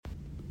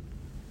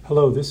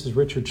Hello, this is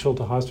Richard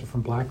Schulte-Hoster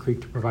from Black Creek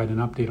to provide an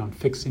update on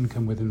fixed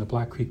income within the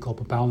Black Creek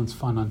Global Balance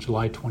Fund on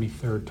July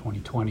 23,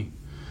 2020.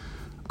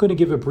 I'm going to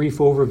give a brief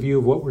overview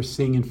of what we're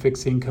seeing in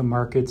fixed income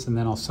markets, and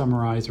then I'll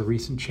summarize a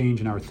recent change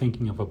in our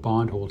thinking of a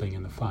bond holding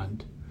in the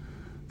fund.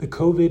 The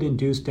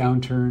COVID-induced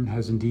downturn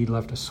has indeed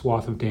left a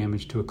swath of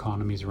damage to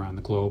economies around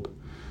the globe.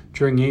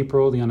 During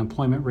April, the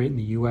unemployment rate in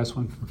the US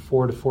went from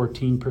 4 to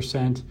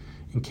 14%.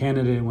 In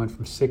Canada, it went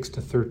from 6 to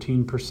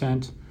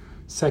 13%.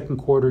 Second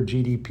quarter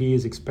GDP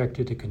is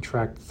expected to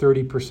contract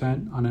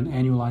 30% on an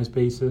annualized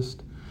basis.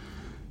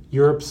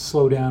 Europe's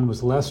slowdown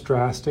was less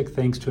drastic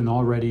thanks to an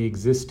already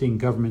existing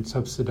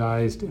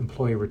government-subsidized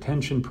employee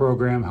retention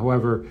program.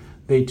 However,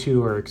 they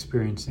too are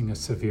experiencing a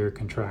severe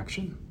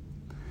contraction.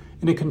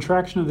 In a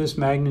contraction of this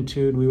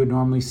magnitude, we would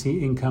normally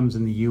see incomes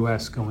in the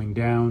US going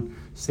down,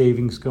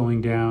 savings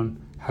going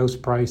down, house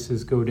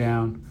prices go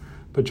down.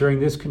 But during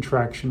this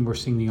contraction, we're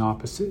seeing the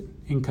opposite.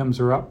 Incomes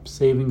are up,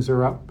 savings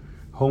are up,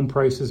 home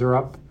prices are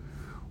up.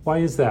 Why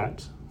is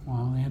that?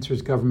 Well, the answer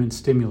is government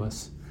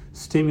stimulus.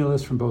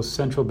 Stimulus from both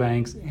central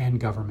banks and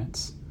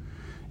governments.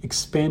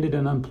 Expanded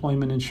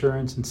unemployment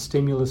insurance and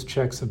stimulus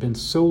checks have been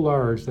so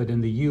large that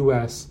in the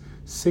US,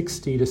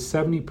 60 to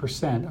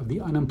 70% of the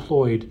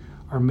unemployed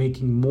are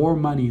making more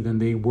money than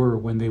they were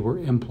when they were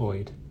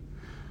employed.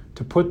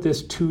 To put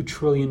this $2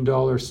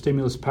 trillion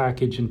stimulus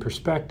package in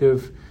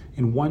perspective,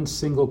 in one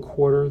single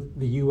quarter,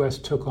 the U.S.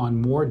 took on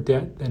more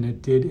debt than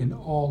it did in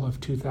all of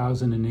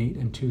 2008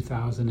 and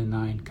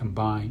 2009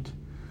 combined.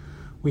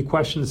 We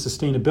question the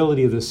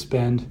sustainability of this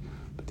spend,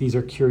 but these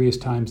are curious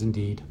times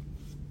indeed.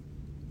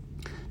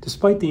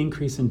 Despite the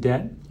increase in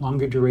debt,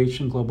 longer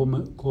duration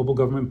global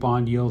government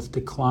bond yields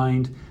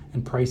declined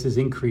and prices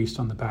increased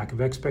on the back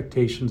of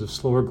expectations of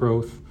slower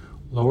growth,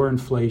 lower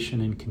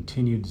inflation, and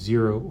continued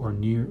zero or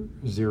near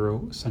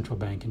zero central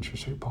bank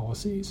interest rate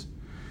policies.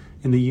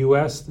 In the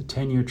U.S., the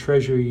 10-year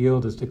Treasury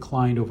yield has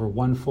declined over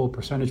 1 full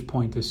percentage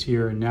point this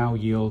year and now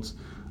yields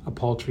a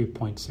paltry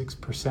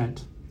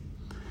 0.6%.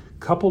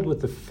 Coupled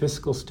with the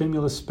fiscal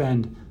stimulus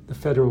spend, the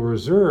Federal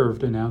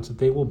Reserve announced that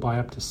they will buy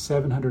up to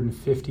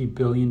 $750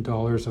 billion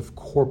of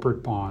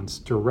corporate bonds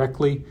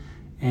directly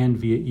and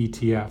via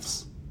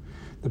ETFs.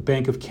 The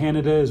Bank of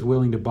Canada is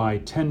willing to buy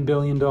 $10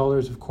 billion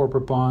of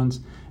corporate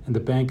bonds, and the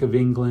Bank of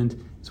England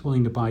is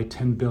willing to buy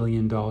 $10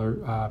 billion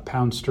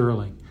pound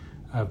sterling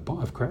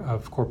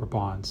of corporate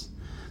bonds.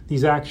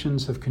 These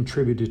actions have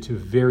contributed to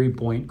very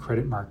buoyant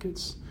credit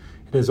markets.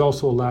 It has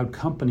also allowed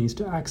companies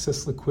to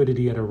access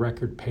liquidity at a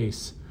record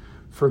pace.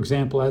 For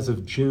example, as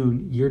of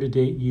June,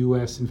 year-to-date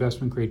U.S.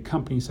 investment-grade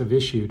companies have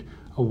issued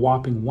a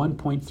whopping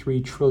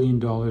 $1.3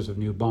 trillion of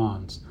new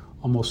bonds,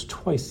 almost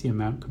twice the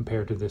amount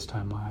compared to this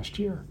time last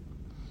year.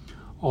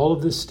 All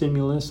of this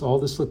stimulus, all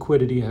this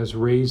liquidity has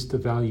raised the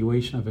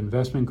valuation of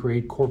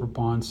investment-grade corporate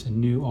bonds to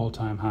new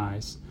all-time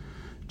highs.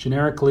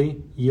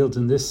 Generically, yields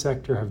in this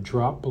sector have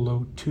dropped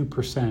below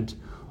 2%,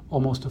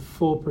 almost a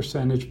full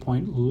percentage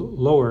point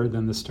lower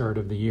than the start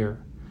of the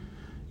year.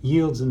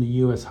 Yields in the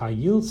U.S.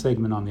 high-yield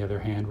segment, on the other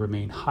hand,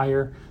 remain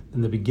higher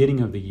than the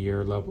beginning of the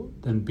year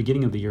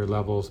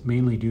levels,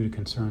 mainly due to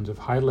concerns of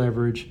high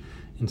leverage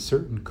in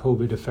certain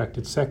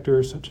COVID-affected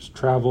sectors such as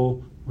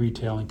travel,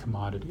 retail, and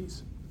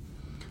commodities.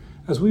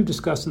 As we've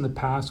discussed in the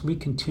past, we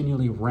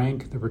continually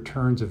rank the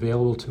returns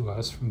available to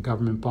us from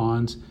government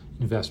bonds,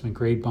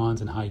 investment-grade bonds,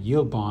 and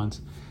high-yield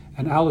bonds,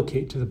 and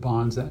allocate to the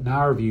bonds that, in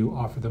our view,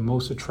 offer the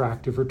most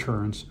attractive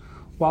returns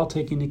while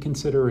taking into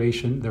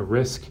consideration the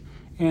risk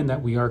and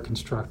that we are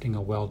constructing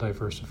a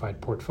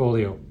well-diversified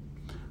portfolio.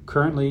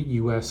 Currently,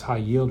 U.S.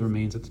 high-yield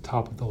remains at the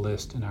top of the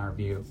list in our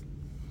view.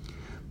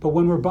 But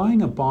when we're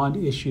buying a bond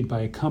issued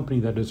by a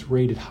company that is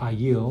rated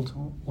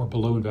high-yield or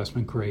below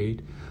investment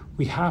grade,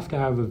 we have to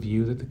have a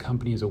view that the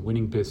company is a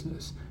winning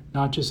business,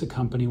 not just a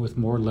company with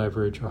more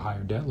leverage or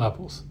higher debt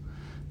levels.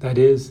 That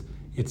is,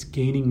 it's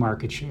gaining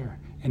market share,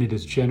 and it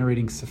is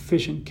generating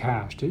sufficient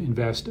cash to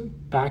invest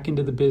back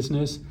into the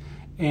business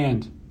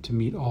and to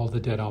meet all the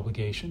debt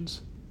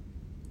obligations.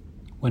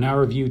 When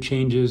our view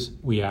changes,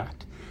 we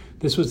act.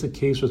 This was the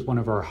case with one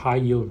of our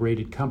high-yield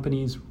rated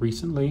companies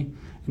recently,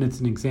 and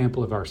it's an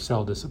example of our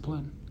sell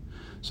discipline.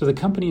 So the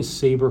company is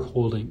Sabre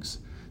Holdings.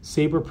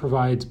 Sabre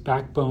provides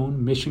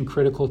backbone,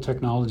 mission-critical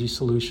technology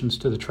solutions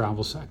to the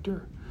travel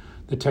sector.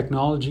 The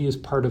technology is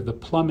part of the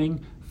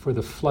plumbing for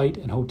the flight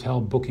and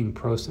hotel booking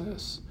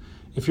process.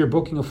 If you're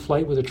booking a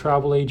flight with a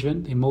travel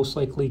agent, they most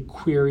likely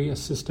query a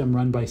system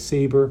run by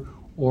Sabre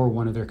or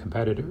one of their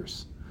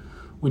competitors.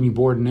 When you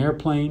board an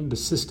airplane, the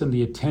system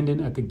the attendant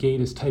at the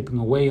gate is typing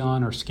away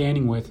on or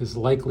scanning with is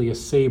likely a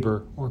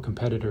Sabre or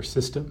competitor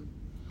system.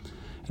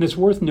 And it's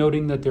worth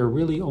noting that there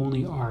really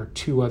only are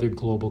 2 other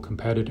global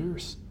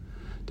competitors.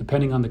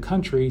 Depending on the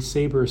country,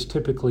 Sabre is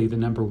typically the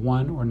number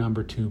 1 or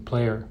number 2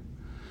 player.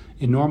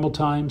 In normal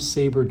times,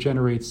 Sabre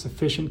generates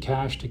sufficient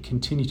cash to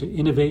continue to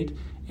innovate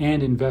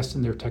and invest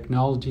in their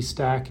technology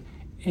stack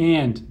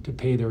and to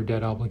pay their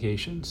debt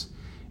obligations.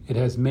 It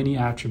has many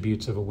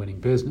attributes of a winning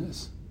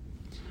business.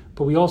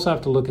 But we also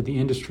have to look at the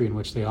industry in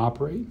which they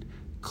operate.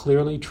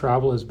 Clearly,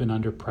 travel has been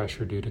under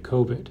pressure due to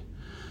COVID.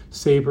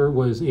 Sabre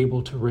was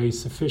able to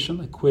raise sufficient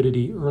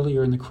liquidity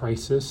earlier in the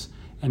crisis,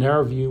 and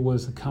our view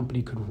was the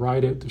company could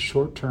ride out the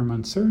short-term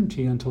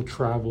uncertainty until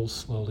travel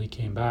slowly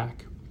came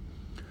back.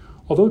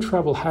 Although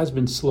travel has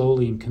been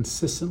slowly and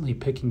consistently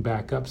picking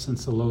back up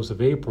since the lows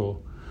of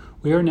April,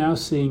 we are now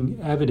seeing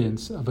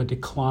evidence of a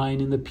decline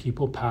in the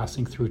people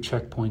passing through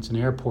checkpoints and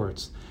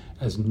airports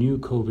as new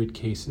COVID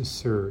cases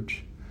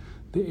surge.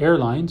 The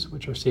airlines,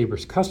 which are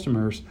Sabre's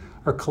customers,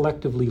 are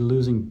collectively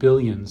losing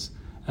billions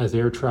as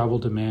air travel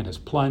demand has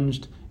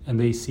plunged and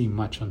they see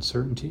much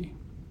uncertainty.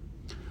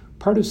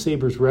 Part of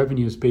Sabre's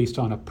revenue is based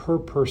on a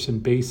per-person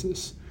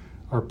basis,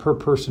 or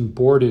per-person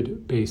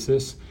boarded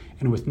basis,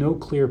 and with no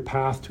clear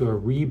path to a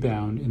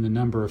rebound in the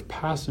number of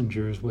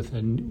passengers with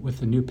the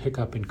new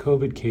pickup in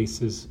COVID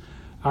cases,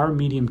 our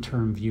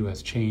medium-term view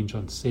has changed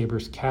on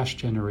Sabre's cash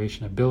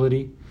generation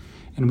ability,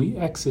 and we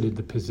exited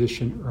the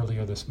position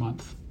earlier this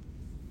month.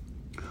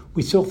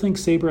 We still think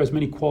Sabre has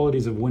many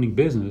qualities of winning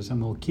business,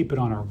 and we'll keep it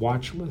on our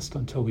watch list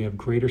until we have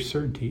greater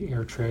certainty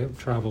air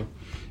travel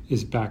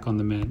is back on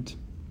the mend.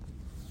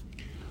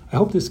 I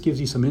hope this gives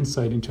you some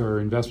insight into our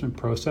investment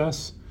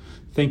process.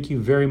 Thank you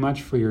very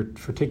much for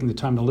taking the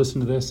time to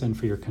listen to this and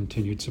for your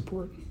continued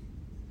support.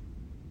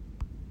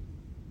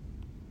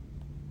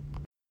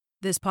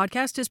 This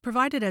podcast is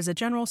provided as a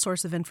general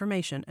source of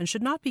information and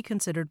should not be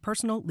considered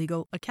personal,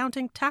 legal,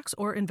 accounting, tax,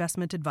 or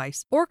investment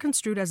advice, or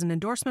construed as an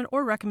endorsement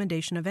or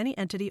recommendation of any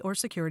entity or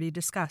security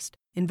discussed.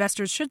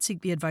 Investors should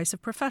seek the advice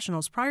of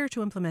professionals prior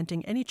to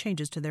implementing any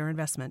changes to their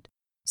investment.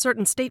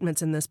 Certain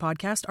statements in this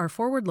podcast are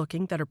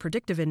forward-looking that are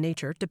predictive in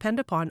nature, depend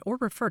upon, or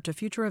refer to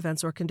future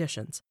events or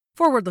conditions.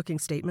 Forward-looking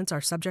statements are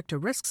subject to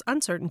risks,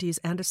 uncertainties,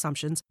 and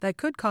assumptions that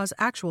could cause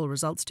actual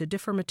results to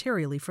differ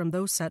materially from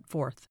those set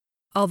forth.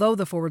 Although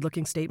the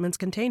forward-looking statements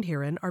contained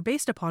herein are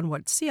based upon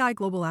what CI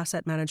Global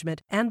Asset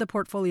Management and the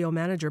portfolio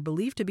manager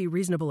believe to be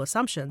reasonable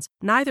assumptions,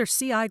 neither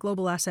CI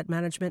Global Asset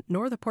Management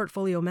nor the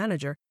portfolio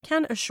manager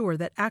can assure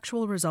that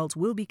actual results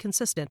will be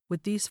consistent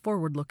with these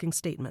forward-looking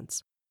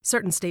statements.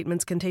 Certain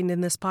statements contained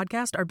in this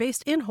podcast are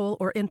based in whole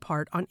or in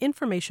part on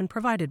information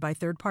provided by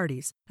third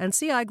parties, and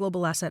CI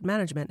Global Asset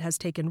Management has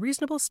taken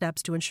reasonable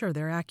steps to ensure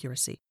their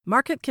accuracy.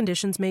 Market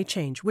conditions may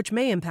change, which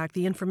may impact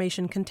the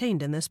information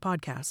contained in this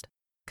podcast.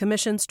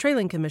 Commissions,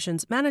 trailing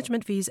commissions,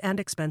 management fees, and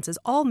expenses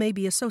all may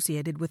be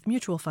associated with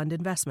mutual fund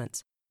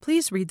investments.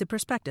 Please read the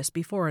prospectus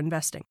before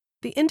investing.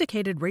 The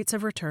indicated rates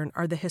of return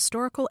are the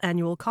historical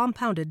annual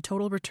compounded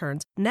total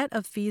returns, net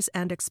of fees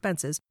and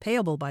expenses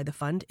payable by the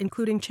fund,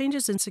 including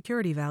changes in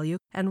security value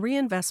and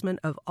reinvestment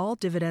of all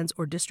dividends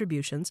or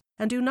distributions,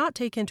 and do not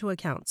take into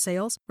account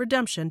sales,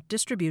 redemption,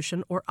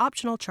 distribution, or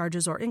optional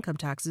charges or income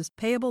taxes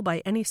payable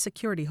by any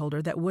security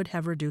holder that would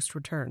have reduced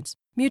returns.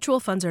 Mutual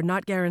funds are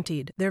not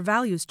guaranteed, their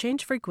values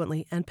change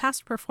frequently, and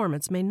past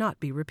performance may not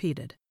be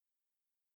repeated.